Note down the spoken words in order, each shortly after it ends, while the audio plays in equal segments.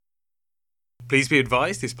Please be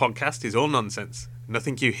advised this podcast is all nonsense.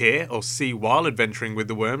 Nothing you hear or see while adventuring with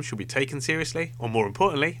the worm should be taken seriously, or more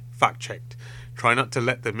importantly, fact-checked. Try not to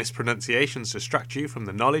let the mispronunciations distract you from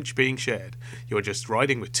the knowledge being shared. You're just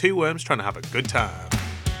riding with two worms trying to have a good time.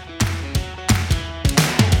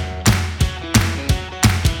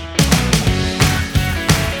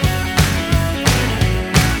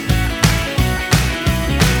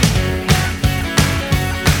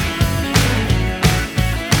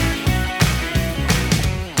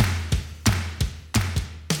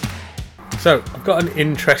 So, I've got an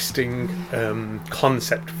interesting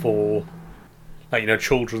concept for,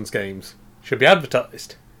 children's games. Should be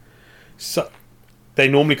advertised. So, they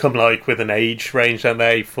normally come with an age range, don't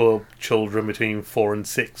they, for children between 4 and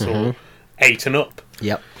 6 or 8 and up.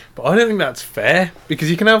 Yep. But I don't think that's fair, because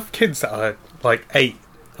you can have kids that are 8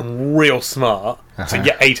 and real smart. So,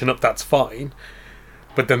 8 and up, that's fine.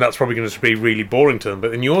 But then that's probably going to be really boring to them. But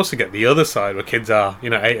then you also get the other side where kids are,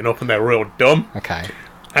 8 and up and they're real dumb. Okay.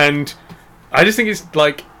 And I just think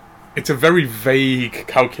it's a very vague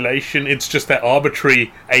calculation. It's just their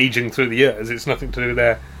arbitrary aging through the years. It's nothing to do with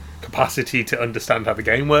their capacity to understand how the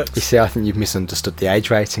game works. You see, I think you've misunderstood the age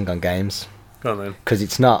rating on games. Go on then. Because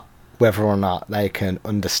it's not whether or not they can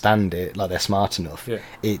understand it, like they're smart enough. Yeah.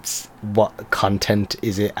 It's what content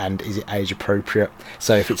is it, and is it age appropriate.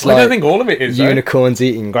 So if it's I don't think all of it is, unicorns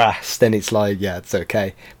eating grass, then it's it's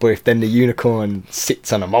okay. But if then the unicorn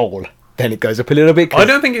sits on a mole, then it goes up a little bit. I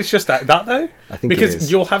don't think it's just that though. I think because it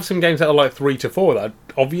is. You'll have some games that are 3 to 4 that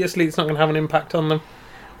obviously it's not going to have an impact on them.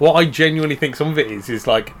 What I genuinely think some of it is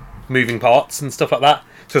moving parts and stuff like that.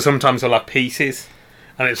 So sometimes they'll have pieces,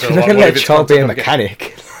 and it's You're not going to let a child be a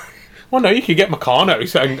mechanic. Well, no, you could get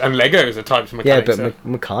Mechanos and Legos are types of mechanics. Yeah, but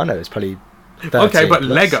Meccano is probably 13 okay, but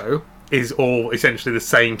plus. Lego is all essentially the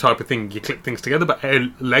same type of thing. You click things together, but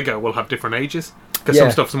Lego will have different ages. Because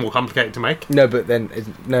some stuff's more complicated to make. No, but then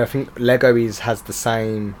I think Lego has the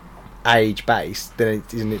same age base. Then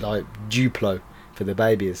isn't it like Duplo for the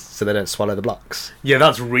babies, so they don't swallow the blocks? Yeah,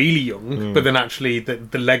 that's really young. But then actually,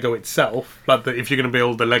 the Lego itself, if you're going to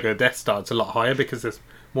build the Lego Death Star, it's a lot higher because there's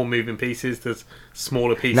more moving pieces. There's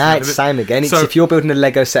smaller pieces. Nah, it's the same again. It's if you're building a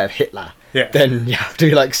Lego set of Hitler, then you have to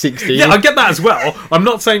be 16. Yeah, I get that as well. I'm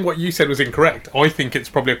not saying what you said was incorrect. I think it's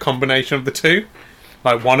probably a combination of the two.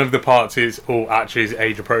 One of the parts is, actually is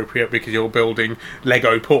age appropriate because you're building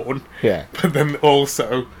Lego porn. Yeah. But then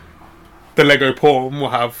also, the Lego porn will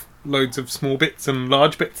have loads of small bits and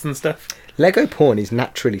large bits and stuff. Lego porn is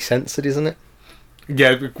naturally censored, isn't it?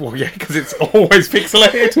 Yeah, because it's always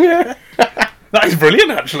pixelated. Yeah. That is brilliant,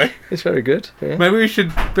 actually. It's very good. Yeah. Maybe we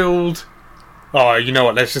should build... Oh, you know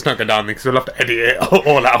what, let's just not go down there because we'll have to edit it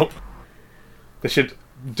all out. They should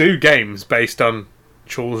do games based on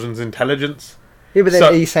children's intelligence. Yeah, but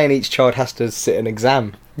then he's saying each child has to sit an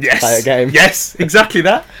exam to play a game. Yes, exactly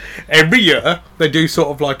that. Every year, they do sort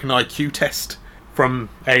of an IQ test from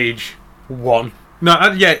age 1.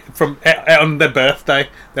 No, from on their birthday.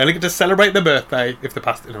 They only get to celebrate their birthday if they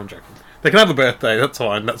pass it. No, I'm joking. They can have a birthday, that's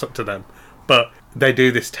fine, that's up to them. But they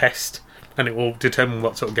do this test, and it will determine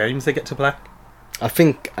what sort of games they get to play. I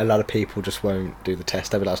think a lot of people just won't do the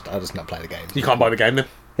test. I'll just not play the game. You can't buy the game then?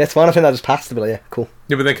 Yeah, it's fine. I think they'll just pass to be yeah, cool.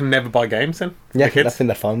 Yeah, but they can never buy games then? Yeah, I think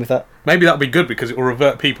they're fine with that. Maybe that'll be good because it will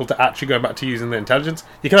revert people to actually going back to using their intelligence.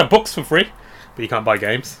 You can have books for free, but you can't buy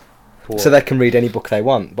games. So they can read any book they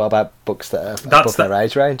want. What about books that are above their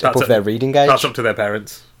age range, above their reading age? That's up to their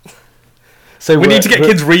parents. So we need to get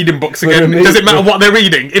kids reading books again. Does it matter what they're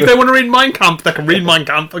reading? If they want to read Mein Kampf, they can read Mein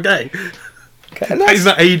Kampf, okay? That is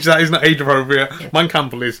not age appropriate. Mein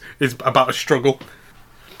Kampf is about a struggle.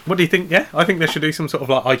 What do you think? Yeah, I think they should do some sort of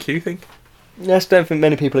IQ thing. I just don't think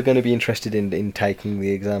many people are going to be interested in taking the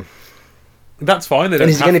exam. That's fine. And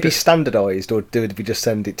is it going to be standardised, or do we just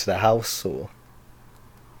send it to their house, or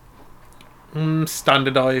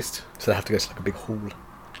standardised? So they have to go to a big hall.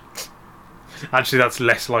 Actually, that's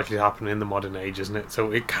less likely to happen in the modern age, isn't it?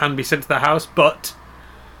 So it can be sent to their house, but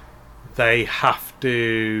they have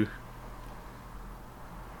to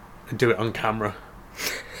do it on camera.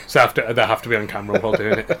 So they have to be on camera while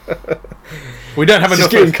doing it. We don't have enough.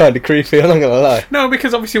 It's getting kind of creepy, I'm not going to lie. No,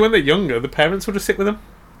 because obviously when they're younger, the parents will just sit with them.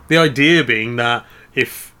 The idea being that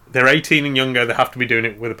if they're 18 and younger, they have to be doing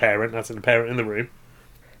it with a parent, as in a parent in the room.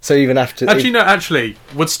 So even after... Actually,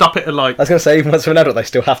 would stop it at I was going to say, even once they're an adult, they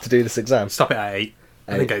still have to do this exam. Stop it at 8.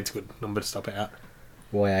 I think 8's a good number to stop it at.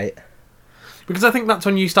 Why 8? Because I think that's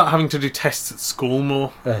when you start having to do tests at school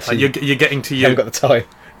more. So you're getting to you haven't got the time.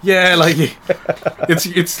 Yeah,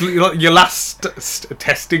 it's your last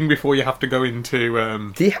testing before you have to go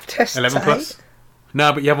into. Do you have tests 11 at plus? 8?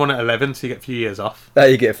 No, but you have one at 11, so you get a few years off. No,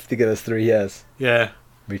 you get us 3 years. Yeah,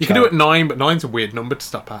 You can do it at 9, but 9's a weird number to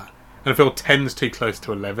stop at. And I feel 10's too close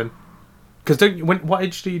to 11. Because what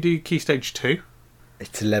age do you do Key Stage 2?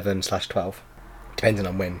 It's 11/12, depending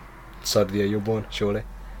on when side of the year you're born, surely.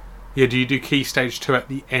 Yeah, do you do Key Stage 2 at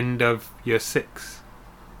the end of Year 6?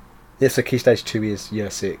 Yeah, so Key Stage 2 is Year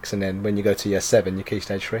 6, and then when you go to Year 7, you're Key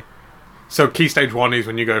Stage 3. So Key Stage 1 is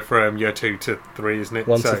when you go from Year 2 to 3, isn't it?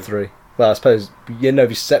 1 to 3. Well, I suppose,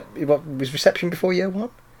 was reception before Year 1?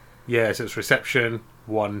 Yeah, so it's reception,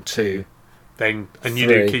 1, 2. 2. Then, and you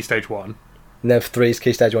 3. do Key Stage 1. No, 3 is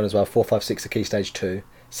Key Stage 1 as well. 4, 5, 6 are Key Stage 2.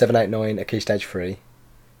 7, 8, 9 are Key Stage 3.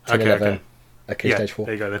 10, 11 are Key Stage 4.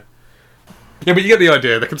 There you go then. Yeah, but you get the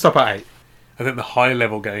idea. They can stop at 8. I think the higher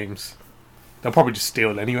level games, they'll probably just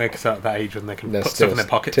steal anyway because they're at that age when they can put stuff in their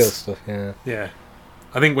pockets. Steal stuff, yeah. Yeah.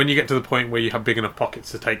 I think when you get to the point where you have big enough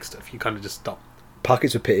pockets to take stuff, you kind of just stop.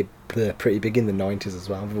 Pockets were pretty big in the 90s as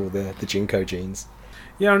well, with all the Jinko jeans.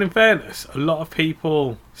 Yeah, and in fairness, a lot of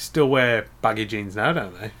people still wear baggy jeans now,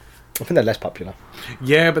 don't they? I think they're less popular.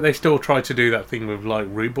 Yeah, but they still try to do that thing with, like,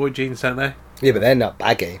 rude boy jeans, don't they? Yeah, but they're not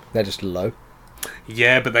baggy. They're just low.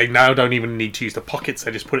 Yeah, but they now don't even need to use the pockets.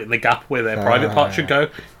 They just put it in the gap where their private part should go.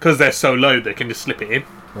 Because they're so low, they can just slip it in.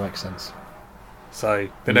 Makes sense. So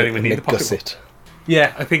they don't even need the pocket. Gusset.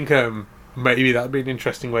 Yeah, I think maybe that would be an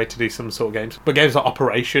interesting way to do some sort of games. But games like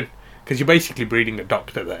Operation, because you're basically breeding a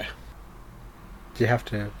doctor there. Do you have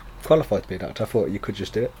to qualify to be a doctor? I thought you could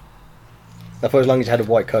just do it. I thought as long as you had a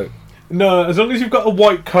white coat. No, as long as you've got a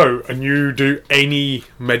white coat and you do any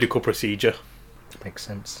medical procedure. Makes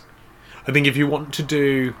sense. I think if you want to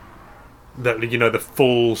do the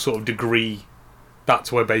full sort of degree,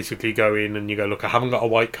 that's where basically you go in and you go, look, I haven't got a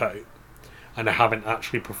white coat and I haven't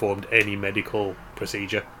actually performed any medical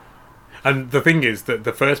procedure. And the thing is that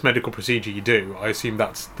the first medical procedure you do, I assume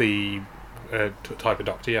that's the type of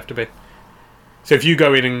doctor you have to be. So if you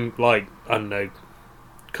go in and, like, I don't know,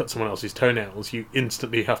 cut someone else's toenails, you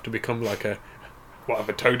instantly have to become like a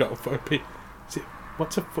toe doctor.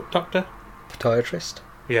 What's a foot doctor? Podiatrist?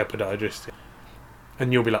 Yeah, podiatrist.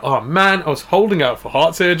 And you'll be like, oh man, I was holding out for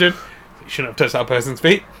heart surgeon. You shouldn't have touched that person's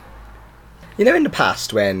feet. You know, in the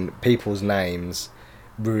past when people's names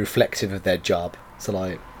were reflective of their job, so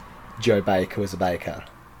like Joe Baker was a baker,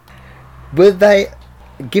 were they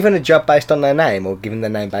given a job based on their name or given their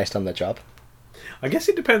name based on their job? I guess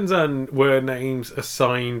it depends on were names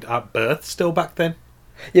assigned at birth still back then.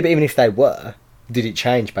 Yeah, but even if they were, did it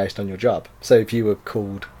change based on your job? So if you were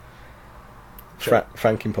called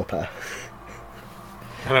Frankenpupper,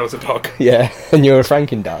 and I was a dog. Yeah, and you're a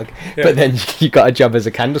Franken dog, Yeah. but then you got a job as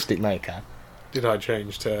a candlestick maker. Did I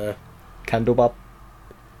change to... Candle Bob?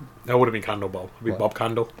 That would have been Candle Bob. It would be What? Bob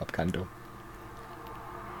Candle. Bob Candle.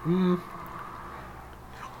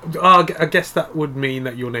 I guess that would mean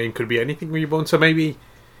that your name could be anything when you're born. So maybe...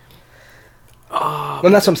 Well,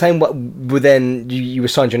 that's what I'm saying. What were then you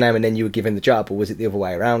assigned your name and then you were given the job, or was it the other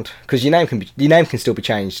way around? Because your name can still be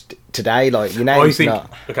changed today. Like your name's not.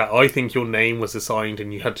 Okay, I think your name was assigned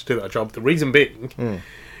and you had to do that job. The reason being,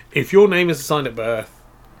 if your name is assigned at birth,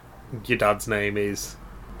 your dad's name is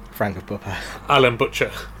Frankenpupper. Alan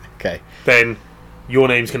Butcher. Okay. Then your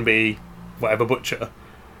name's can be whatever Butcher.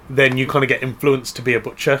 Then you kind of get influenced to be a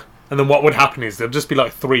butcher. And then what would happen is there'll just be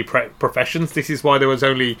like three professions. This is why there was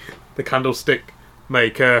only the candlestick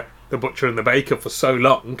maker, the butcher and the baker for so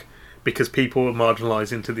long, because people were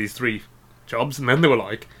marginalised into these three jobs. And then they were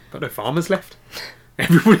like, got no farmers left.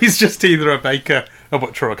 Everybody's just either a baker, a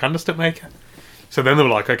butcher or a candlestick maker. So then they were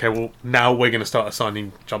like, okay, well, now we're going to start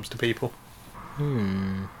assigning jobs to people.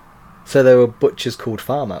 So there were butchers called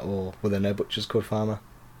farmer, or were there no butchers called farmer?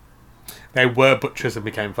 They were butchers and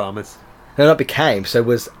became farmers. No, not became. So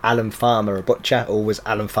was Alan Farmer a butcher, or was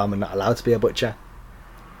Alan Farmer not allowed to be a butcher?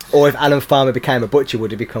 Or if Alan Farmer became a butcher,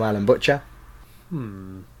 would he become Alan Butcher?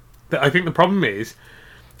 I think the problem is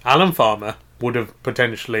Alan Farmer would have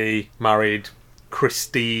potentially married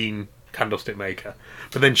Christine Candlestick Maker,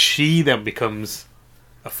 but then she then becomes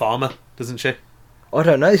a farmer, doesn't she? I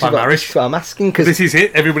don't know. This By marriage. is what I'm asking. Cause This is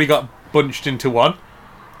it. Everybody got bunched into one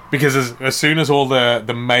because as soon as all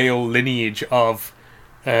the male lineage of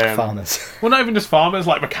farmers. well, not even just farmers,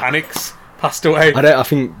 like mechanics passed away. I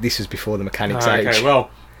think this was before the mechanics age. Okay,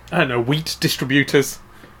 well, I don't know, wheat distributors,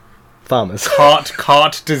 Farmers.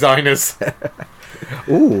 cart designers.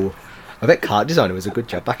 Ooh. I bet cart designer was a good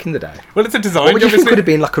job back in the day. Well, it's a design What would you job, think isn't would it? have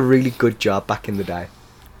been like a really good job back in the day?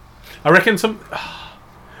 I reckon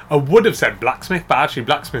I would have said blacksmith, but actually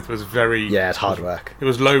blacksmith was very... Yeah, it's hard work. It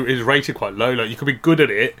was low. It was rated quite low. Like you could be good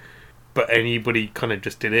at it, but anybody kind of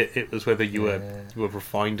just did it. It was whether you were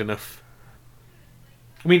refined enough.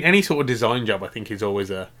 I mean, any sort of design job, I think, is always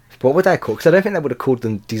a... What would they call? Because I don't think they would have called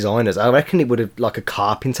them designers. I reckon it would have, like a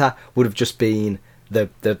carpenter would have just been the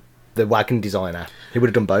wagon designer. He would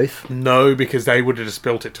have done both. No, because they would have just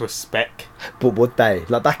built it to a spec. But would they?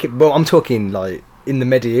 Like back in, well, I'm talking like in the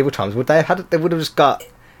medieval times. Would they have had? They would have just got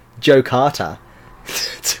Joe Carter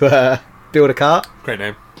to build a cart. Great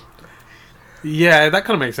name. Yeah, that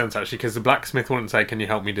kind of makes sense, actually, because the blacksmith wouldn't say, "Can you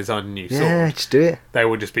help me design a new sword?" Yeah, just do it. They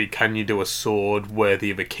would just be, "Can you do a sword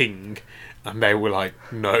worthy of a king?" And they were like,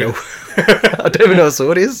 "No." I don't even know what a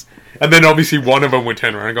sword is. And then obviously one of them would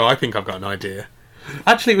turn around and go, "I think I've got an idea."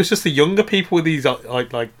 Actually, it was just the younger people with these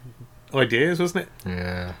like ideas, wasn't it?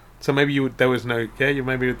 Yeah. So maybe there was no... Yeah, you're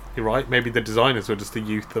right. Maybe the designers were just the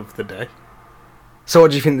youth of the day. So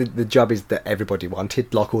what do you think the job is that everybody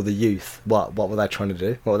wanted? Like all the youth? What were they trying to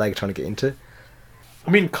do? What were they trying to get into?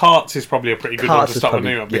 I mean, carts is probably a pretty good one Carts to is start with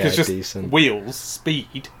probably- new one, because yeah, just decent. wheels,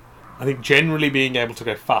 speed. I think generally being able to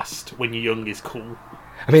go fast when you're young is cool.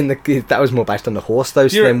 I mean, that was more based on the horse, though.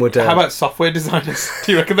 So then would How about software designers?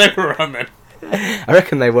 Do you reckon they were around then? I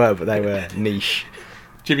reckon they were, but they were niche.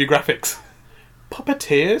 Jimmy Graphics.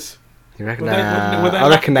 Puppeteers? You reckon? Were they- Nah, were they I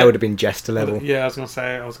reckon they like- would have been jester level. Yeah, I was going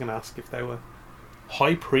to ask if they were.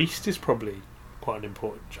 High priest is probably quite an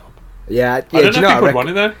important job. Yeah, I don't do you know if know? people would want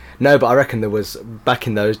it though. No, but I reckon there was back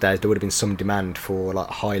in those days there would have been some demand for like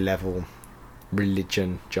high level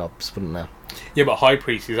religion jobs, wouldn't there? Yeah, but high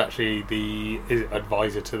priest is actually is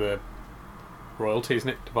advisor to the royalty, isn't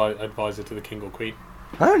it? Advisor to the king or queen.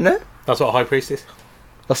 I don't know. That's what a high priest is.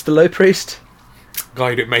 That's the low priest. Guy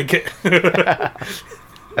who didn't make it.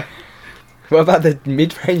 What about the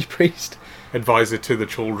mid-range priest? Advisor to the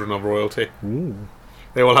children of royalty. Ooh.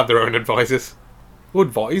 They all have their own advisors. Or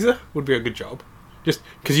advisor would be a good job. Just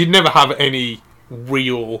because you'd never have any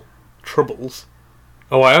real troubles.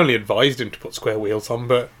 Oh, I only advised him to put square wheels on,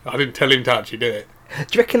 but I didn't tell him to actually do it.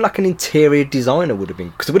 Do you reckon like an interior designer would have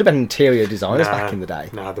been? Because there would have been interior designers back in the day.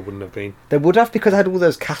 Nah, there wouldn't have been. They would have, because they had all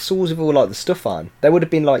those castles with all like the stuff on. They would have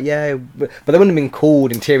been like, yeah, but they wouldn't have been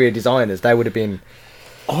called interior designers. They would have been.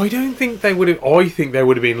 I don't think they would have. I think they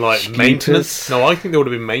would have been like Scooters. maintenance. No, I think they would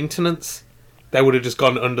have been maintenance. They would have just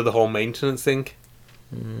gone under the whole maintenance thing.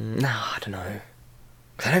 No, I don't know.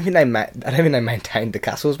 I don't think they maintained the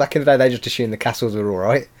castles back in the day. They just assumed the castles were all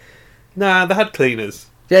right. Nah, they had cleaners.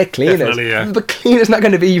 Yeah, cleaners. Definitely, yeah. But cleaners not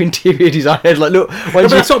going to be your interior designers. Like, look, No, but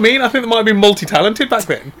that's what I mean. I think they might have been multi-talented back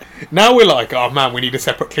then. Now we're like, oh man, we need a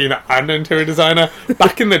separate cleaner and an interior designer.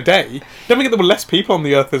 Back in the day, don't forget there were less people on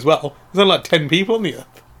the earth as well. There's only like 10 people on the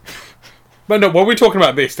earth. But no, when we're talking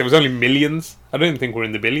about this, there was only millions. I don't think we're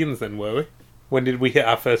in the billions then, were we? When did we hit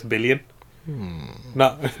our first billion?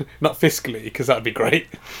 Not fiscally, because that'd be great.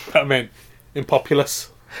 That meant in populace.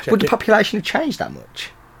 Check would the it. population have changed that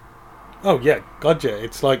much? Oh yeah, God yeah.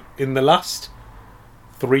 It's like in the last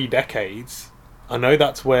 3 decades, I know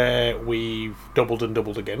that's where we've doubled and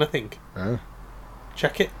doubled again, I think. Oh.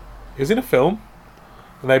 Check it. It was in a film.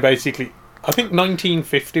 And they basically... I think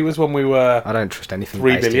 1950 was when we were... I don't trust anything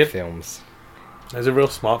 3 based billion. in films. It was a real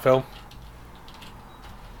smart film.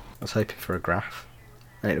 I was hoping for a graph.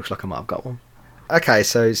 And it looks like I might have got one. Okay,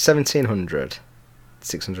 so 1700.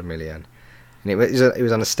 600 million. And it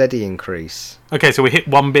was on a steady increase. Okay, so we hit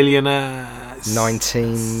 1 billion...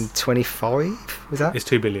 1925? Was that? It's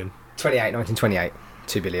 2 billion. 1928.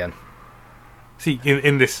 2 billion. See,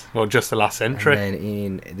 in this... Well, just the last century. And then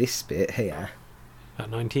in this bit here...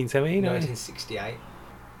 1970? 1968.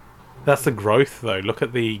 That's the growth, though. Look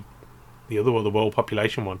at the other one, the world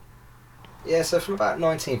population one. Yeah, so from about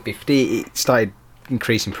 1950, it started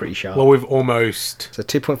increasing pretty sharp. Well, we've almost... So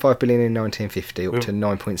 2.5 billion in 1950 up to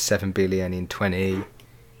 9.7 billion in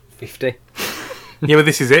 2050. Yeah, but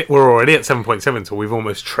this is it. We're already at 7.7, so we've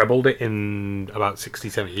almost trebled it in about 60,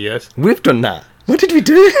 70 years. We've done that. What did we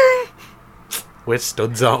do? We're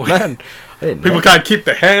studs, aren't we? Man, I didn't People know. can't keep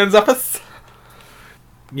their hands off us.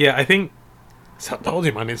 Yeah, I think... So I told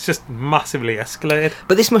you, man, it's just massively escalated.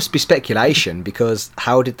 But this must be speculation, because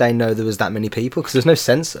how did they know there was that many people? Because there's no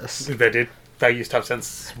census. They did. They used to have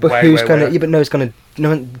census. But way, who's way, going to... way. Yeah, but no, it's going to...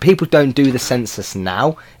 No, people don't do the census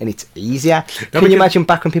now, and it's easier. Can because- you imagine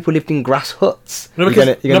back when people lived in grass huts? No, You're because,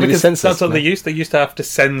 gonna do the because census, that's what no? they used. They used to have to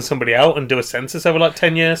send somebody out and do a census over like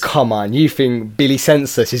 10 years. Come on, you think Billy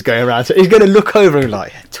Census is going around? So he's going to look over and be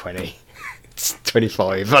like, 20, it's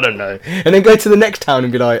 25, I don't know. And then go to the next town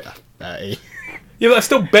and be like, 30. Yeah, but that's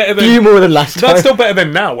still better than... Few more than last time. That's still better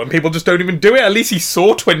than now when people just don't even do it. At least he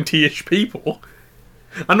saw 20-ish people.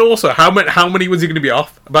 And also, how many was he going to be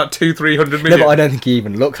off? About 200-300 million? No, but I don't think he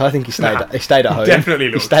even looked. I think he stayed. He stayed at home. Definitely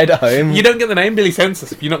He looked. stayed at home. You don't get the name Billy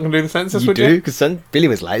Census if you're not going to do the census, You would do, you? because Billy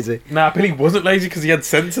was lazy. Nah, Billy wasn't lazy because he had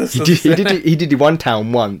census. He did one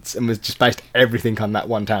town once and was just based everything on that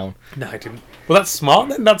one town. No, I didn't. Well, that's smart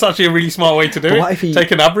then. That's actually a really smart way to do But it. what if he-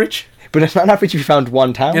 Take an average. But it's not an average if you found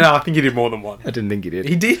one town. You know, I think he did more than one. I didn't think he did.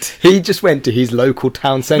 He did. He just went to his local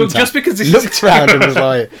town centre. Look, just because it's- looked around and was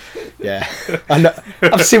like, "Yeah, I know.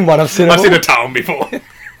 I've seen one. I've seen. I've seen all." a town before.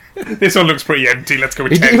 This one looks pretty empty. Let's go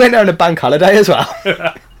with He 10. went there on a bank holiday as well.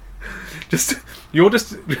 You're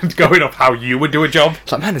just going off how you would do a job.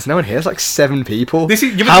 It's like, man, there's no one here. There's like 7 people.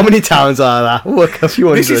 You- How many towns are there? Look, a few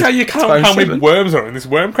hundred. This is how you count Times how many 7. worms are in this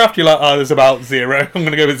Wormcraft. You're like, oh, there's about 0. I'm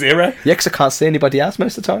going to go with 0. Yeah, because I can't see anybody else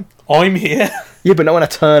most of the time. I'm here. Yeah, but no one to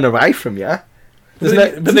turn away from you.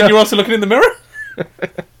 But then you're also looking in the mirror.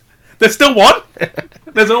 There's still one.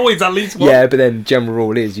 There's always at least one. Yeah, but then general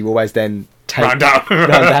rule is you always then take Round down. round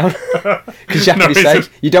down. Because you have No, to be it's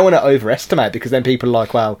safe. You don't want to overestimate because then people are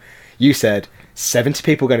like, well, you said 70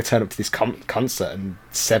 people are going to turn up to this concert and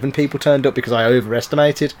 7 people turned up because I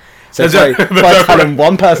overestimated. So There's by there's telling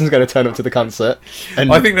one person's going to turn up to the concert,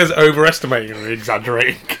 and I think there's overestimating and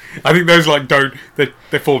exaggerating. I think those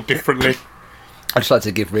they fall differently. I just like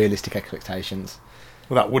to give realistic expectations.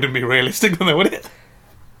 Well, that wouldn't be realistic, then, would it?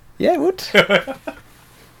 Yeah, it would.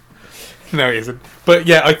 No, it isn't. But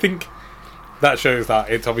yeah, I think that shows that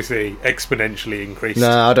it's obviously exponentially increased. No,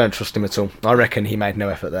 I don't trust him at all. I reckon he made no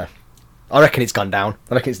effort there. I reckon it's gone down.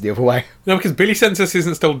 I reckon it's the other way. No, because Billy Census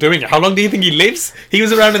isn't still doing it. How long do you think he lives? He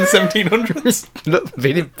was around in the 1700s.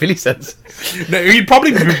 Look, Billy says. No, he'd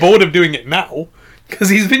probably be bored of doing it now because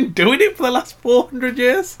he's been doing it for the last 400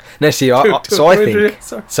 years. No, see, So I 200 think years,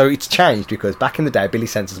 sorry. so. It's changed because back in the day, Billy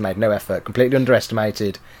Census made no effort, completely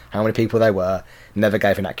underestimated how many people they were, never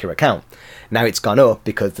gave an accurate count. Now it's gone up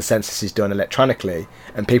because the census is done electronically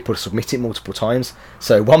and people submit it multiple times.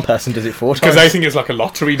 So one person does it 4 times. Because they think it's like a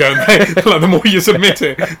lottery, don't they? Like the more you submit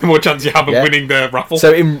it, the more chance you have of Yeah. winning the raffle.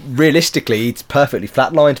 So realistically, it's perfectly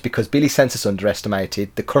flatlined because Billy Census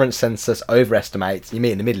underestimated, the current census overestimates. You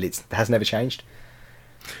meet in the middle, it has never changed.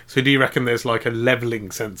 So do you reckon there's like a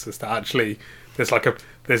levelling census that actually there's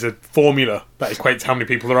a formula that equates how many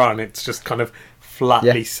people there are and it's just kind of flatly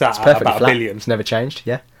Yeah, sat it's at perfectly about flat. a billion? It's never changed.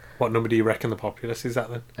 Yeah, What number do you reckon the populace is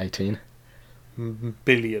at then? 18,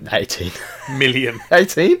 Billion. 18, Million.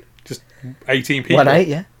 18. Just 18 people. 1-8,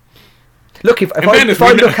 yeah. Look, if I fairness,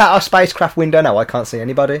 look at our spacecraft window now, I can't see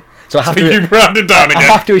anybody. So I have So you to round it down I again.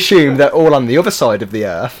 have to assume they're all on the other side of the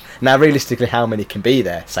Earth. Now, realistically, how many can be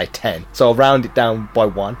there? Say 10. So I'll round it down by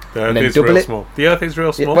 1 The and Earth then is double real it. small. The Earth is real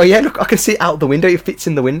Yeah, small. well, yeah, look, I can see it out the window. It fits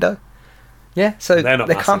in the window. Yeah, so They're there not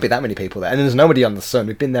can't massive. be that many people there. And there's nobody on the sun.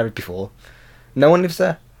 We've been there before. No one lives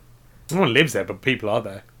there. No one lives there, but people are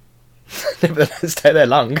there. They don't stay there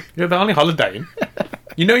long. Yeah, they're only holidaying.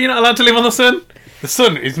 You know you're not allowed to live on the sun? The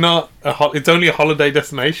sun is not it's only a holiday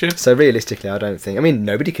destination. So realistically, I don't think. I mean,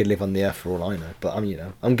 nobody could live on the Earth for all I know. But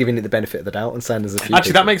I'm giving it the benefit of the doubt and saying there's a few.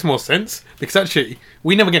 Actually, that people. makes more sense because actually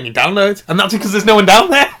we never get any downloads, and that's because there's no one down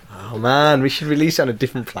there. Oh man, we should release it on a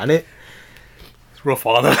different planet. It's rough,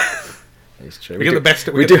 father. It's true. We get the best-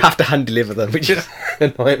 we We get do the- have to hand deliver them, which is a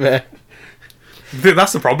nightmare.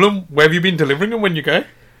 That's the problem. Where have you been delivering them when you go?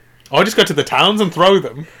 I just go to the towns and throw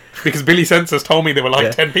them because Billy Census told me there were like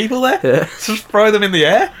Yeah. 10 people there. Yeah. So just throw them in the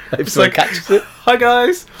air. If It's someone like, catches it. hi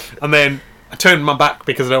guys, and then I turn my back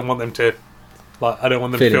because I don't want them to, I don't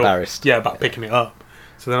want them Feel to feel embarrassed. Yeah, about picking it up.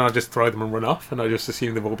 So then I just throw them and run off, and I just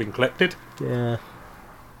assume they've all been collected. Yeah.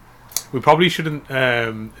 We probably shouldn't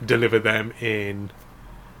deliver them in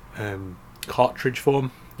cartridge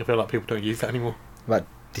form. I feel like people don't use that anymore. About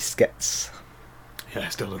diskettes. Yeah, I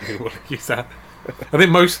still don't think we'll use that. I think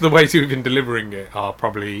most of the ways we've been delivering it are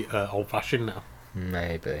probably old-fashioned now.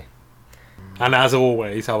 Maybe. And as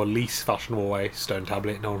always, our least fashionable way, stone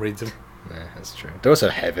tablet, no one reads them. Yeah, that's true. They're also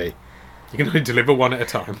heavy. You can only deliver one at a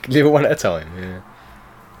time. Deliver one at a time, yeah.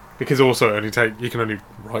 Because also you can only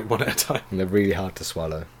write one at a time. And they're really hard to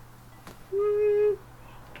swallow.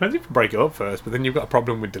 Depends if you break it up first, but then you've got a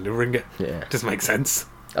problem with delivering it. Yeah. It doesn't make sense.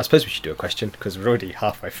 I suppose we should do a question, because we're already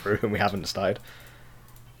halfway through and we haven't started.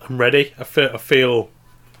 I'm ready. I feel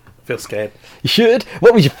scared. You should.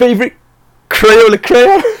 What was your favourite Crayola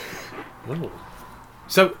crayon? Ooh.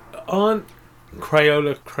 So, aren't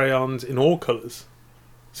Crayola crayons in all colours?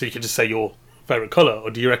 So you could just say your favourite colour, or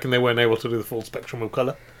do you reckon they weren't able to do the full spectrum of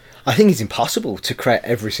colour? I think it's impossible to create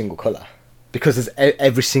every single colour, because there's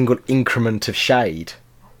every single increment of shade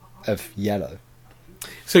of yellow.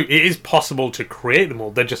 So it is possible to create them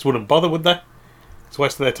all, they just wouldn't bother, would they? It's a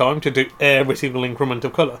waste of their time to do every single increment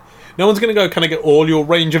of colour. No one's going to go, can I get all your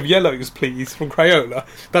range of yellows, please, from Crayola?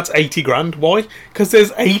 That's 80 grand. Why? Because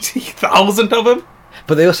there's 80,000 of them.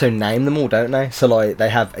 But they also name them all, don't they? So, like, they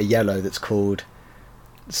have a yellow that's called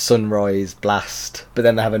Sunrise Blast, but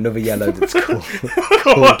then they have another yellow that's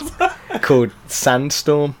called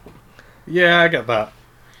Sandstorm. Yeah, I get that.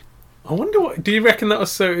 I wonder what... Do you reckon that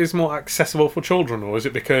was so is more accessible for children, or is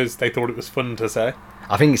it because they thought it was fun to say?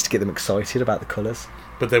 I think it's to get them excited about the colours.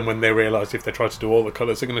 But then when they realise if they try to do all the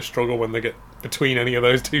colours, they're going to struggle when they get between any of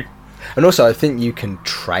those two. And also, I think you can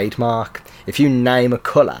trademark. If you name a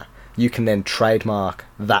colour, you can then trademark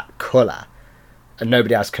that colour. And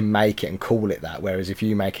nobody else can make it and call it that. Whereas if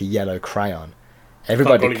you make a yellow crayon,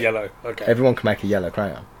 everybody... Can't call it yellow. Okay. Everyone can make a yellow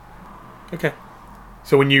crayon. Okay.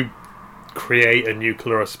 So when you create a new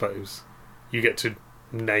colour, I suppose, you get to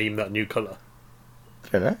name that new colour. I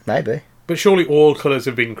don't know, maybe. But surely all colours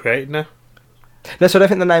have been created now? No, so I don't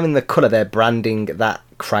think they're naming the colour, they're branding that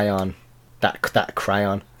crayon. That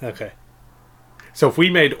crayon. Okay. So if we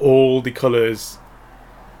made all the colours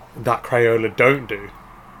that Crayola don't do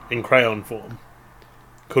in crayon form,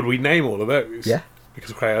 could we name all of those? Yeah.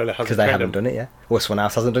 Because Crayola hasn't Because they haven't done it yet. Or someone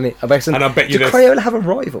else hasn't done it. And I bet you do Crayola have a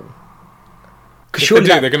rival? If they do,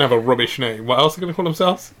 they're going to have a rubbish name. What else are they going to call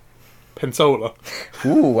themselves? Pensola.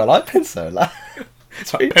 Ooh, I like Pensola.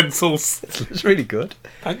 It's like pencils. It's really good.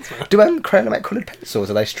 Thanks, man. Do Crayola make coloured pencils?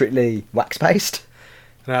 Are they strictly wax-based?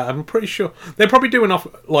 I'm pretty sure. They're probably doing off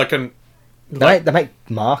like an... They make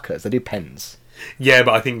markers. They do pens. Yeah,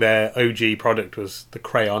 but I think their OG product was the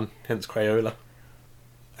crayon, hence Crayola.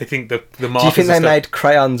 I think the markers... Do you think they made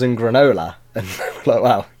crayons and granola? And like,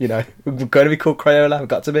 wow, you know, we're going to be called Crayola. We've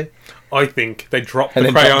got to be. I think they dropped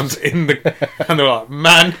the crayons in the... And they were like,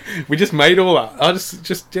 man, we just made all that. I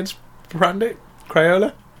just brand it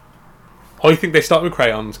Crayola. I think they started with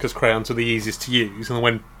crayons because crayons are the easiest to use, and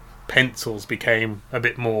when pencils became a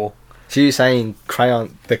bit more... So you're saying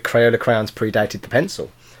the Crayola crayons predated the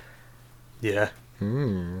pencil? Yeah.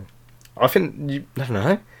 I think... I don't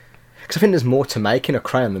know. Because I think there's more to making a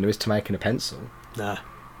crayon than there is to making a pencil. Nah.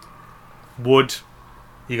 Wood.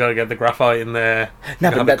 You got to get the graphite in there.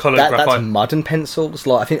 No, but that's modern pencils.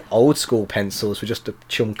 Like, I think old school pencils were just a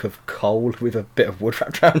chunk of coal with a bit of wood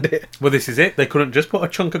wrapped around it. Well, this is it. They couldn't just put a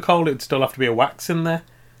chunk of coal. It'd still have to be a wax in there.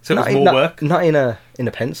 So it was more work. Not in a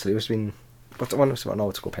pencil. It was been... What an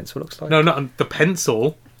old school pencil looks like. No, not the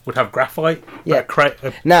pencil would have graphite. Yeah. A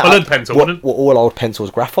coloured pencil, wouldn't? Were all old pencils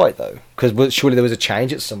graphite, though? Because surely there was a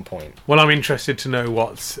change at some point. Well, I'm interested to know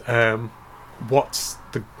what's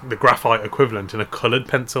the graphite equivalent in a coloured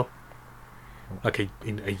pencil. Like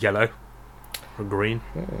in a yellow or green.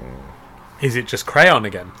 Is it just crayon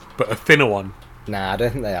again, but a thinner one? Nah, I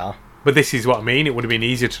don't think they are. But this is what I mean. It would have been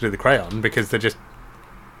easier to do the crayon because it's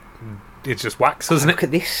just wax, isn't it? Look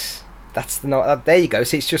at this. There you go.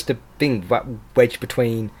 So it's just a big wedge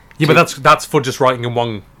between. Yeah, but that's for just writing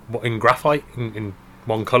in graphite in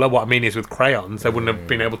one colour. What I mean is with crayons, they wouldn't have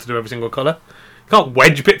been able to do every single colour. You can't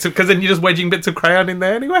wedge bits because then you're just wedging bits of crayon in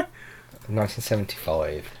there anyway.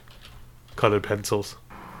 1975. Coloured pencils.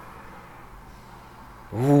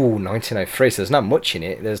 Ooh, 1903. So there's not much in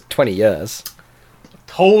it. There's 20 years.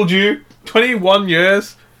 Told you, 21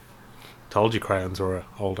 years. Told you crayons were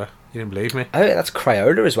older. You didn't believe me. Oh, that's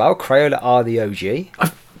Crayola as well. Crayola are the OG.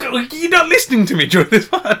 You're not listening to me during this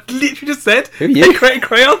one. I literally just said Who are you? they created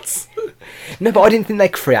crayons. No, but I didn't think they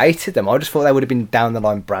created them. I just thought they would have been down the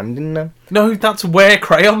line branding them. No, that's where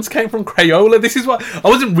crayons came from. Crayola. This is what I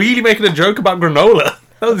wasn't really making a joke about granola.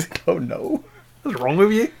 Oh no, what's wrong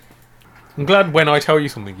with you? I'm glad when I tell you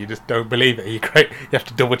something, you just don't believe it. You have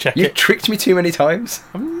to double check it. You've tricked me too many times.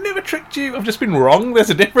 I've never tricked you. I've just been wrong. There's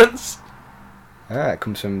a difference. It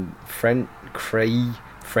comes from French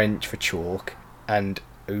for chalk, and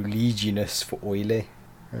oleaginous for oily.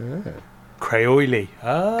 Crayoily.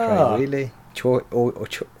 Crayoily.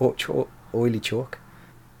 Oily chalk.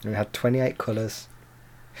 And we had 28 colours.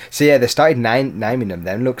 So yeah, they started naming them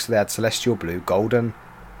then. Look, so they had celestial blue, golden,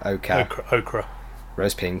 ochre,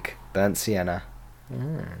 rose pink, burnt sienna.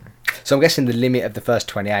 So I'm guessing the limit of the first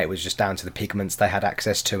 28 was just down to the pigments they had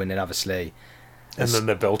access to, and then obviously... And then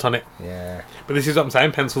they built on it. Yeah. But this is what I'm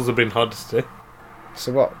saying, pencils have been hard to do.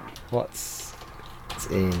 So what's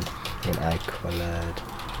in a coloured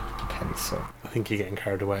pencil? I think you're getting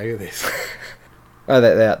carried away with this. Oh,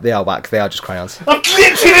 they are wax. They are just crayons. I've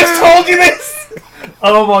literally just told you this!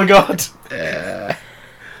 Oh my god. Yeah.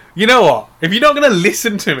 You know what? If you're not going to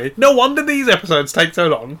listen to me, no wonder these episodes take so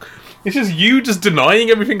long. It's just you just denying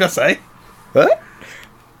everything I say. What?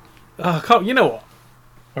 Oh, you know what?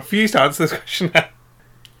 I refuse to answer this question now.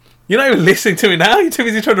 You're not even listening to me now. You're too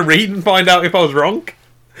busy trying to read and find out if I was wrong.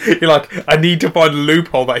 You're like, I need to find a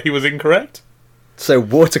loophole that he was incorrect. So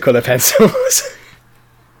watercolour pencils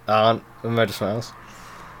aren't murder smiles.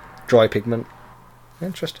 Dry pigment.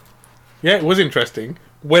 Interesting. Yeah, it was interesting.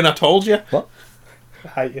 When I told you. What? I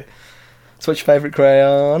hate you. So what's your favourite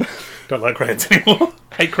crayon? Don't like crayons anymore.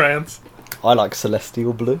 Hate crayons. I like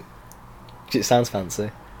celestial blue. 'Cause it sounds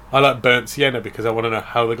fancy. I like burnt sienna because I want to know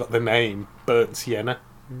how they got the name burnt sienna.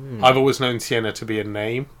 I've always known sienna to be a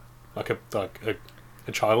name, like a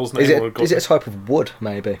child's name. Is it a type of wood,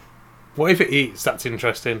 maybe? What if it is? That's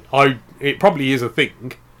interesting. It probably is a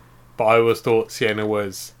thing, but I always thought sienna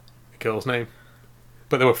was a girl's name.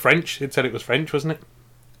 But they were French. It said it was French, wasn't it?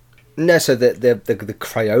 No, so the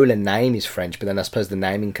Crayola name is French, but then I suppose the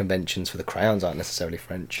naming conventions for the crayons aren't necessarily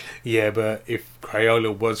French. Yeah, but if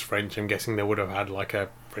Crayola was French, I'm guessing they would have had like a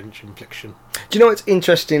French inflection. Do you know what's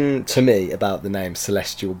interesting to me about the name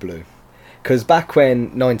Celestial Blue? Because back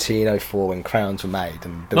when 1904, when crayons were made,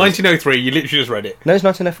 and 1903, you literally just read it. No, it's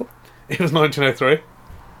 1904. It was 1903.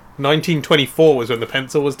 1924 was when the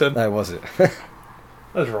pencil was done. No, was it?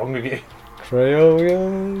 What's wrong with you?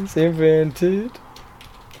 Crayons invented.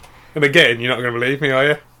 And again, you're not going to believe me, are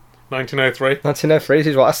you? 1903. 1903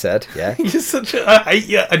 is what I said. Yeah. You're such a... I hate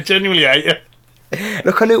you. I genuinely hate you.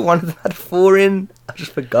 Look, I knew one of them had 4 in. I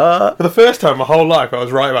just forgot. For the first time in my whole life, I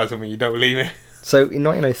was right about something. You don't believe me. So in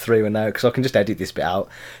 1903, when now, because I can just edit this bit out.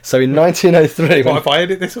 So in 1903, What if I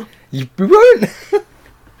edit this one? you won't.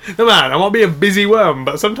 No, man, I might be a busy worm,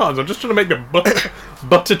 but sometimes I'm just trying to make the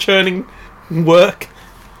butter churning work.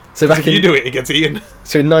 So back If you do it, it gets eaten.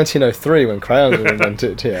 So in 1903, when crayons were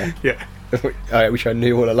invented, yeah, Yeah. which I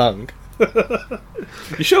knew all along.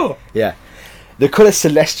 You sure? Yeah, the colour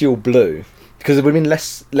celestial blue, because there would have been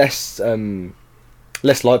less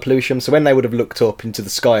light pollution. So when they would have looked up into the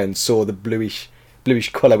sky and saw the bluish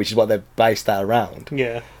colour, which is what they've based that around.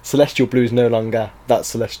 Yeah. Celestial blue is no longer that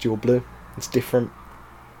celestial blue. It's different.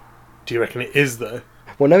 Do you reckon it is, though?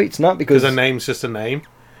 Well, no, it's not, because Because a name's just a name.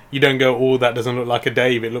 You don't go, oh, that doesn't look like a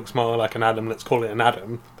Dave, it looks more like an Adam, let's call it an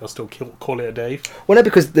Adam. They'll still call it a Dave. well, no,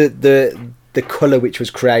 because the colour which was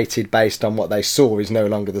created based on what they saw is no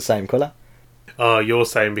longer the same colour. Oh, you're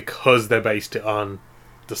saying because they based it on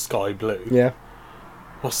the sky blue. Yeah,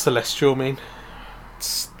 What's celestial mean?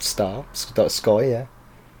 sky, yeah.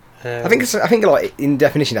 Um, I think like in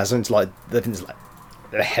definition, as it's like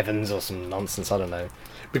the heavens or some nonsense. I don't know.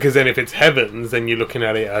 because then if it's heavens, then you're looking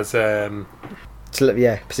at it as So,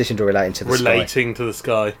 yeah, positioned or relating to the sky. relating to the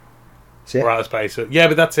sky. So, yeah. Or outer space. Yeah,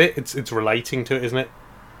 but that's it. It's relating to it, isn't it?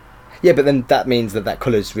 Yeah, but then that means that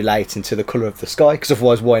colour's relating to the colour of the sky, because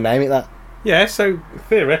otherwise why name it that? Yeah, so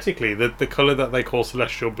theoretically, the colour that they call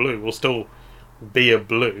celestial blue will still be a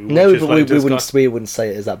blue. No, which is but related to the sky. we wouldn't say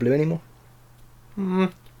it as that blue anymore.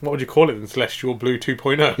 What would you call it then? Celestial blue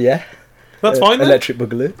 2.0? Yeah. That's fine then. Electric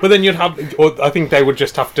boogaloo. But then you'd have... Or I think they would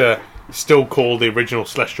just have to still call the original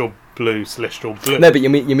celestial blue. No, but you're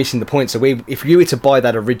missing the point. So if you were to buy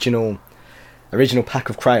that original pack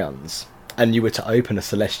of crayons and you were to open a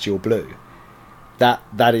celestial blue,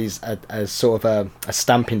 that is a sort of a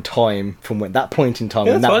stamp in time from when that point in time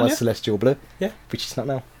Yeah, when that's that fine, was yeah. celestial blue. Yeah. Which it's not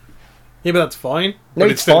now. Yeah, but that's fine. No,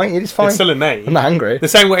 But it's still, fine. It is fine. It's still a name. I'm not angry. The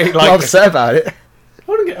same way, I'm like... not upset about it.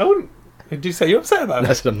 I wouldn't... Did you say you're upset about No,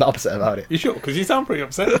 it? I said I'm not upset about it. You sure? Because you sound pretty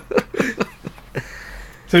upset.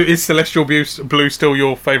 So is celestial blue still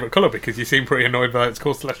your favourite colour? Because you seem pretty annoyed that it's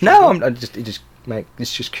called celestial No, blue.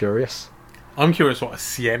 it's just curious. I'm curious what a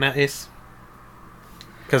sienna is.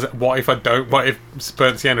 Because what if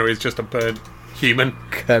burnt sienna is just a burnt human?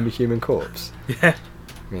 Human corpse. Yeah.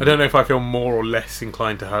 I don't know if I feel more or less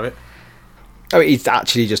inclined to have it. Oh, it's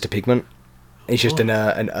actually just a pigment. It's just an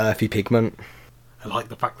earthy pigment. I like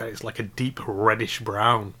the fact that it's like a deep reddish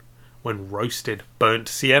brown when roasted. Burnt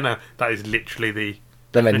sienna. That is literally the...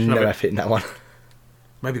 Then they definition of no it. effort in that one.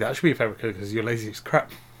 Maybe that should be your favourite colour because you're lazy as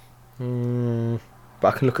crap. But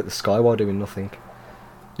I can look at the sky while doing nothing.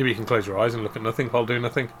 Maybe you can close your eyes and look at nothing while doing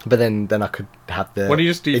nothing. But then I could have the... Why don't you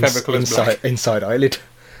just do your favourite colours black? inside eyelid.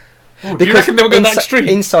 Oh, do you reckon they will go that extreme?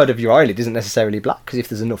 Inside of your eyelid isn't necessarily black, because if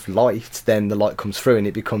there's enough light, then the light comes through and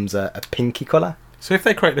it becomes a pinky colour. So if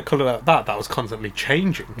they created a colour like that was constantly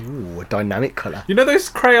changing. Ooh, a dynamic colour. You know those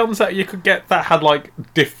crayons that you could get that had like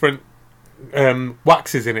different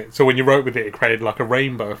waxes in it? So when you wrote with it created like a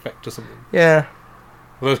rainbow effect or something. Yeah.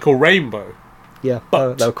 Well, those called rainbow. Yeah,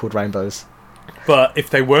 But- they were called rainbows. But if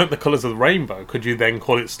they weren't the colours of the rainbow, could you then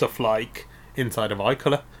call it stuff like inside of eye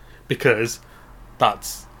colour? Because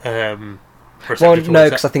that's Well, receptive to no, what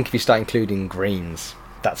because I think if you start including greens,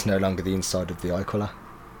 that's no longer the inside of the eye colour.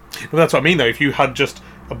 Well, that's what I mean though. If you had just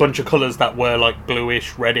a bunch of colours that were like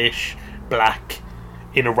bluish, reddish, black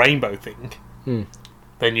in a rainbow thing,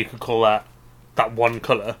 then you could call that one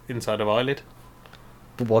colour inside of eyelid.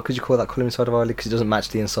 But why could you call that colour inside of eyelid? Because it doesn't match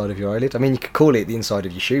the inside of your eyelid. I mean, you could call it the inside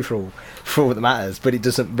of your shoe for all that matters, but it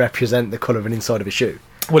doesn't represent the colour of an inside of a shoe.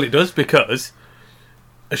 Well, it does, because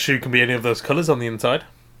a shoe can be any of those colours on the inside.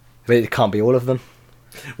 But it can't be all of them.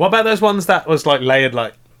 What about those ones that was like layered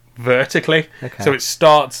like vertically? Okay. So it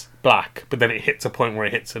starts black, but then it hits a point where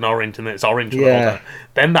it hits an orange, and then it's orange. Yeah.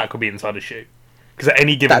 Then that could be inside a shoe. Because at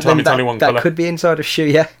any given time, it's only one colour. That could be inside of shoe,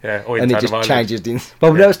 yeah. Yeah, or and inside it just of eyelid. changes the...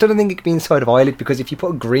 Well, no, I still don't think it could be inside of eyelid, because if you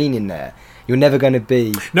put a green in there, you're never going to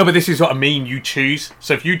be... No, but this is what I mean. You choose.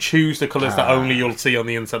 So if you choose the colours that only you'll see on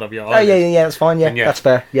the inside of your Oh, eyelid. yeah, that's fine, then that's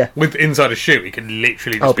fair, yeah. With inside a shoe, it could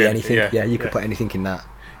literally just Oh, be be anything, yeah, you could put anything in that.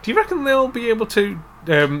 Do you reckon they'll be able to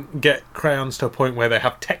get crayons to a point where they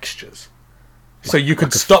have textures? So you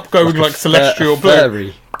could stop going like celestial blue.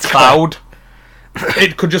 Furry. Cloud.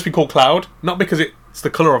 It could just be called cloud. Not because it's the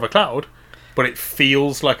colour of a cloud, but it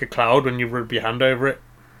feels like a cloud when you rub your hand over it.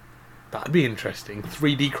 That'd be interesting.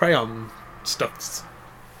 3D crayon stuffs.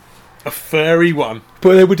 A furry one.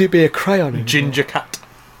 But then would it be a crayon? Ginger cat.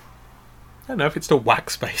 I don't know if it's still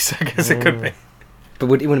wax based. I guess it could be. But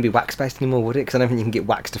it wouldn't be wax based anymore, would it? Because I don't think you can get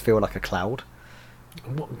wax to feel like a cloud.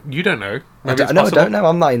 What? You don't know. I Maybe it's don't possible. know.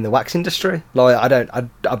 I'm not in the wax industry. Like,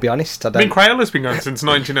 I'll be honest. I I mean, don't. Crayola's been going since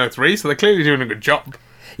 1903, so they're clearly doing a good job.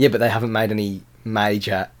 Yeah, but they haven't made any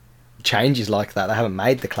major changes like that. They haven't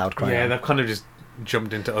made the cloud crayon. Yeah, they've kind of just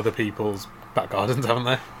jumped into other people's back gardens, haven't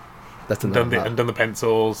they? That's And done the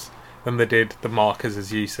pencils. Then they did the markers,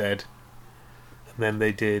 as you said. And then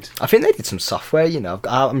they did... I think they did some software, you know.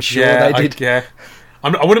 I'm sure yeah, they did.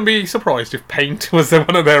 I wouldn't be surprised if Paint was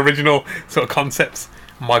one of their original sort of concepts.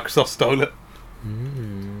 Microsoft stole it.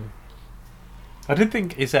 I did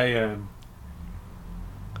think it's a...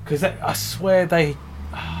 Because I swear they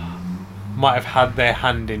might have had their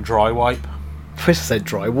hand in dry wipe. I wish I said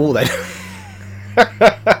drywall then.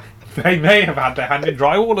 They may have had their hand in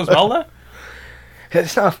drywall as well, though.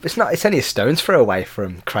 It's not. It's only a stone's throw away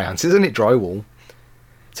from crayons, isn't it? Drywall.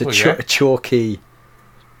 It's a chalky.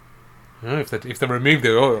 No, if they remove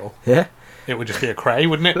the oil, Yeah. it would just be a cray,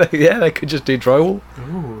 wouldn't it? Yeah, they could just do drywall.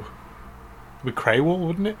 Ooh. With cray wall,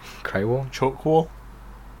 wouldn't it? Craywall. Chalk wall.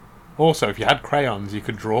 Also, if you had crayons, you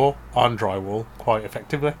could draw on drywall quite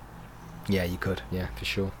effectively. Yeah, you could. Yeah, for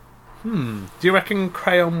sure. Do you reckon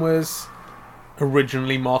crayon was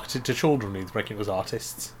originally marketed to children? Do you reckon it was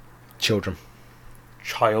artists? Children.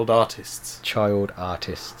 Child artists. Child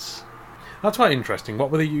artists. That's quite interesting.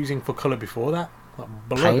 What were they using for colour before that? Like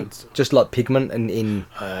blood and Paint. stuff? Just like pigment and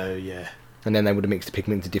Oh, yeah. and then they would have mixed the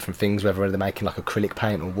pigment into different things, whether they're making like acrylic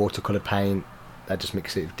paint or watercolour paint. They just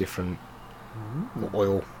mix it with different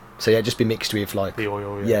oil. So yeah, it'd just be mixed with like The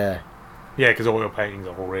oil, yeah. Yeah, because oil paintings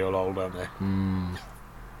are all real old, aren't they?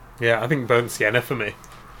 Yeah, I think burnt sienna for me.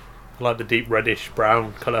 I like the deep reddish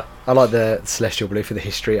brown colour. I like the celestial blue for the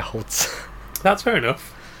history it holds. That's fair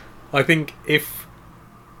enough. I think if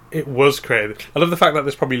it was created... I love the fact that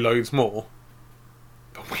there's probably loads more.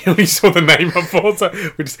 But we only saw the name before, so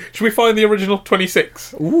should we find the original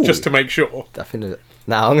 26? Ooh. Just to make sure. I think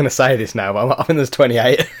now I'm going to say this now, but I think there's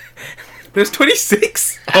 28. There's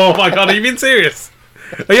 26? Oh my god, are you being serious?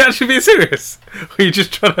 Are you actually being serious? Or are you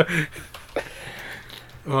just trying to...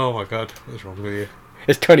 Oh my god, what's wrong with you?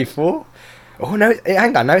 It's 24. Oh no,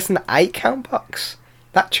 hang on, no, it's an 8 count box.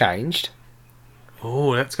 That changed. Oh,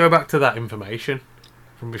 let's go back to that information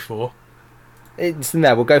from before. It's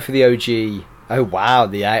no, we'll go for the OG. Oh wow,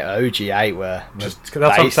 the OG 8 were Just that's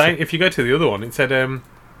what I'm saying. If you go to the other one, it said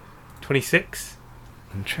 26.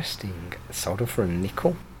 Interesting. Sold them for a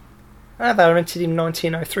nickel. Ah, they were rented in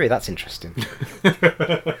 1903. That's interesting.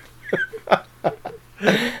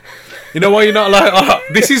 You know why you're not allowed? Oh,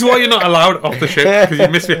 this is why you're not allowed off the ship, because you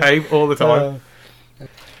misbehave all the time.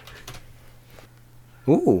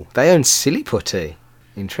 Ooh, they own Silly Putty.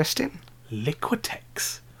 Interesting.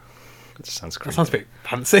 Liquitex. That sounds That creepy. sounds a bit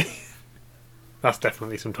fancy. That's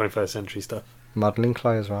definitely some 21st century stuff. Modelling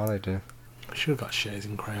clay as well, they do. I should have got shares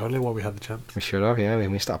in Crayola while we had the chance. We should have, yeah, we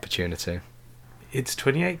missed opportunity. It's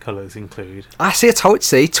 28 colours include. I see, I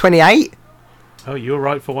told you, 28. Oh, you were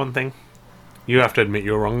right for one thing. You have to admit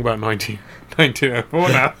you were wrong about 1904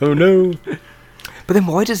 now. Oh no. But then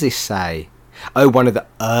why does this say? Oh, one of the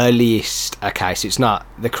earliest. Okay, so it's not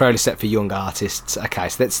the Crayola set for young artists. Okay,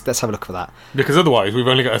 so let's have a look for that. Because otherwise we've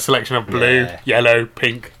only got a selection of blue, Yeah. yellow,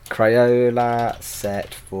 pink. Crayola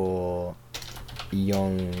set for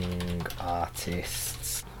young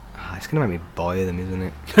artists. Ah, it's gonna make me buy them, isn't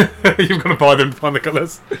it? You've got to buy them to find the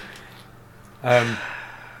colours.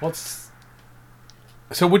 What's...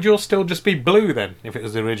 So would yours still just be blue then, if it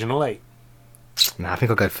was the original 8? Nah, I think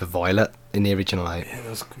I'll go for violet in the original 8.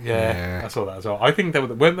 Yeah, I saw that as well. I think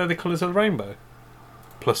weren't they the colours of the rainbow?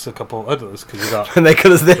 Plus a couple others, because you got... And they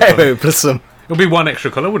colours the rainbow plus some. It'll be one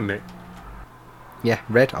extra colour, wouldn't it? Yeah,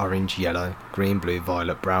 red, orange, yellow, green, blue,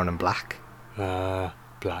 violet, brown and black.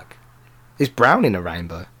 Black. Is brown in a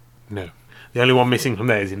rainbow? No. The only one missing from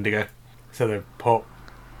there is indigo. So they've put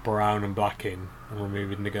brown and black in and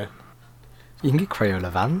remove indigo. You can get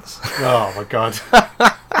Crayola Vans. Oh my god.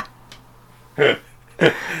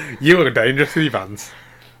 You are dangerous with your Vans.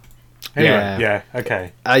 Anyway, yeah,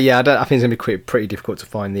 okay. Yeah, I think it's going to be pretty difficult to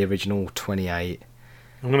find the original 28.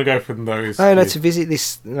 I'm going to go for those. Oh, no, to visit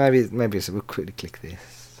this, maybe we'll quickly click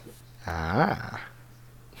this.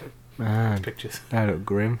 Man. Pictures. They look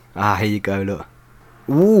grim. Here you go, look.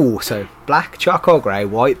 Ooh, so black, charcoal grey,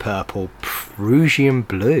 white, purple, Prussian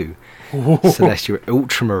blue, celestial,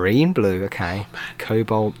 ultramarine blue, okay,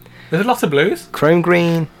 cobalt. There's a lot of blues. Chrome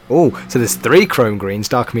green. Oh, so there's 3 chrome greens,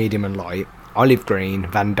 dark, medium and light. Olive green,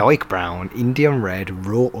 Van Dyke brown, Indian red,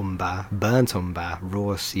 raw umber, burnt umber,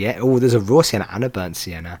 raw sienna. Oh, there's a raw sienna and a burnt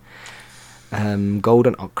sienna.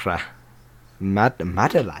 Golden ochre. Madder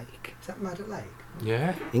Lake. Is that Madder Lake?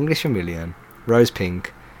 Yeah. English vermilion. Rose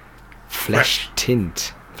pink. Flesh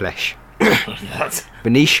tint. Flesh.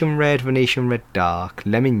 Venetian red dark,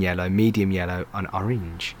 lemon yellow, medium yellow, and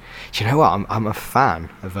orange. Do you know what? I'm a fan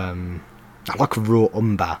of I like raw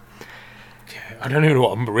umber. Yeah, I don't even know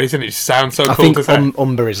what umber is, and it sounds so I cool think to say.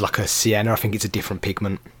 umber is like a sienna. I think it's a different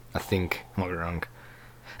pigment. I think. I might be wrong.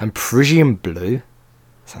 And Prussian blue.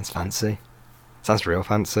 Sounds fancy. Sounds real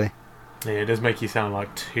fancy. Yeah, it does make you sound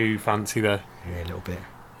like too fancy there. Yeah, a little bit.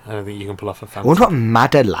 I don't think you can pull off a I fancy. wonder what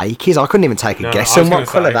Madder Lake is. I couldn't even take a guess on what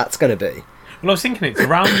colour that's going to be. Well, I was thinking it's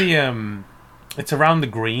around the it's around the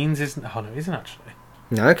greens, isn't it? Oh no, it isn't actually.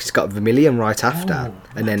 No, because it's got vermilion right after, and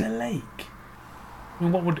Madder then Lake. I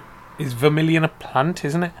mean, is vermilion a plant?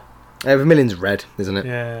 Isn't it? vermilion's red, isn't it?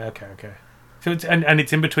 Yeah. Okay. So it's and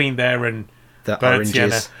it's in between there and The burnt oranges.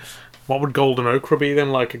 sienna. What would golden ochre be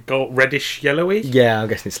then? Like a reddish yellowy? Yeah, I'm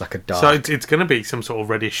guessing it's like a dark. So it's going to be some sort of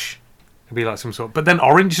reddish. It'd be like some sort. But then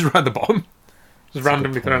orange is right at the bottom. Just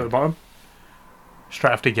randomly thrown at the bottom.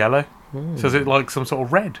 Straight after yellow. So is it like some sort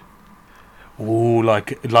of red? Ooh,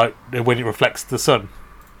 like when it reflects the sun.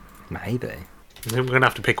 Maybe. We're going to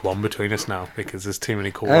have to pick one between us now because there's too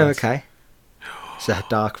many cool Oh, ones. okay. So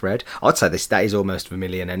dark red. I'd say that is almost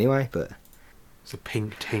vermilion anyway, but It's a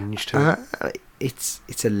pink tinge to it.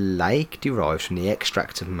 it's a lake derived from the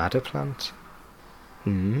extract of madder plant.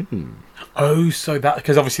 Oh, so that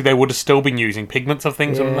because obviously they would have still been using pigments of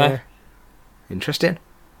things, wouldn't they? Interesting.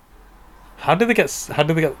 How did they get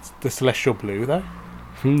the celestial blue though?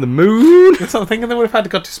 From the moon. That's what I'm thinking. They would have had to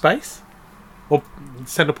go to space or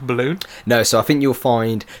send up a balloon. No, so I think you'll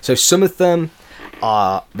find. So some of them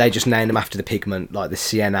are they just name them after the pigment, like the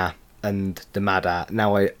sienna and the madder.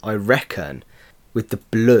 Now I reckon with the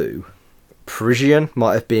blue, Prussian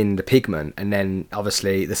might have been the pigment, and then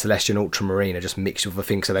obviously the celestial and ultramarine are just mixed with other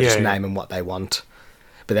things, so they just name them what they want.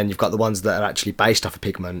 But then you've got the ones that are actually based off a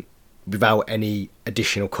pigment without any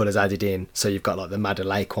additional colours added in. So you've got like the Madder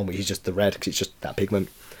Lake one, which is just the red because it's just that pigment.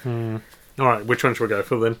 All right, which one should we go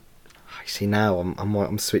for then? I see now.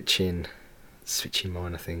 I'm switching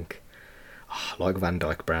mine. I think. Oh, I like Van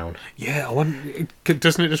Dyke Brown. Yeah, I want.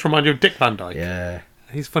 Doesn't it just remind you of Dick Van Dyke? Yeah,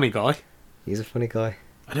 He's a funny guy. he's a funny guy.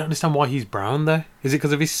 I don't understand why he's brown though. Is it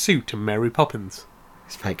because of his suit and Mary Poppins?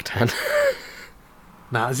 He's fake tan.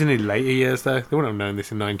 Nah, it's in his later years though. They wouldn't have known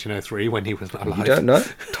this in 1903 when he was not alive. You don't know?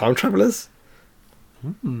 Time travellers?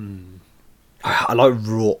 I like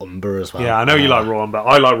raw umber as well. Yeah, I know you like raw umber.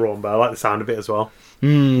 I like raw umber. I like the sound of it as well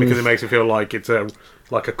because it makes me feel like it's a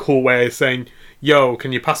cool way of saying, "Yo,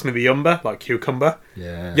 can you pass me the umber?" Like cucumber.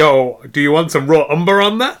 Yeah. Yo, do you want some raw umber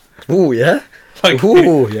on that? Oh yeah. Like,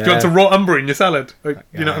 Ooh, do yeah. you want some raw umber in your salad? Like,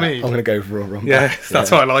 you know what I mean? I'm gonna go for raw umber. Yeah, that's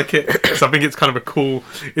why I like it. So I think it's kind of a cool.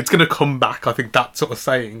 It's going to come back. I think that sort of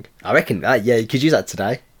saying, I reckon that. Yeah, you could use that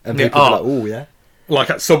today, and Yeah, people are like, "Oh yeah." like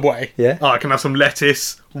at Subway. Yeah. Oh, I can have some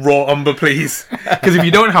lettuce, raw umber, please. Because if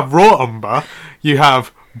you don't have raw umber, you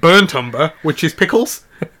have burnt umber, which is pickles.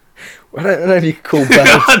 I don't know if you could call burnt.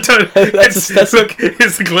 I don't. That's-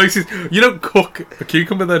 It's the closest. You don't cook a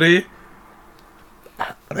cucumber, though, do you?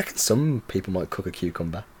 I reckon some people might cook a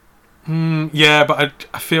cucumber. Yeah, but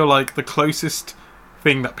I feel like the closest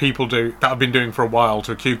thing that people do that I've been doing for a while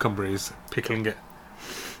to a cucumber is pickling it.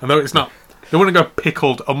 And though it's not, they want to go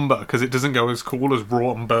pickled umber because it doesn't go as cool as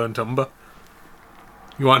raw and burnt umber.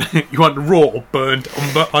 You want raw or burnt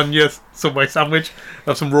umber on your Subway sandwich?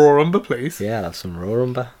 Have some raw umber, please. Yeah, I'll have some raw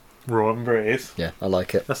umber. Raw umber it is. Yeah, I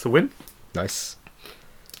like it. That's the win. Nice.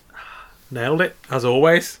 Nailed it, as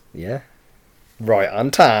always. Yeah. Right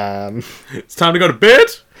on time. It's time to go to bed.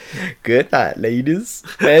 Good night, ladies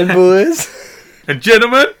and boys. And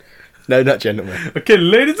gentlemen. No, not gentlemen. Okay,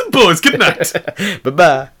 ladies and boys, good night.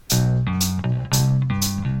 Bye-bye.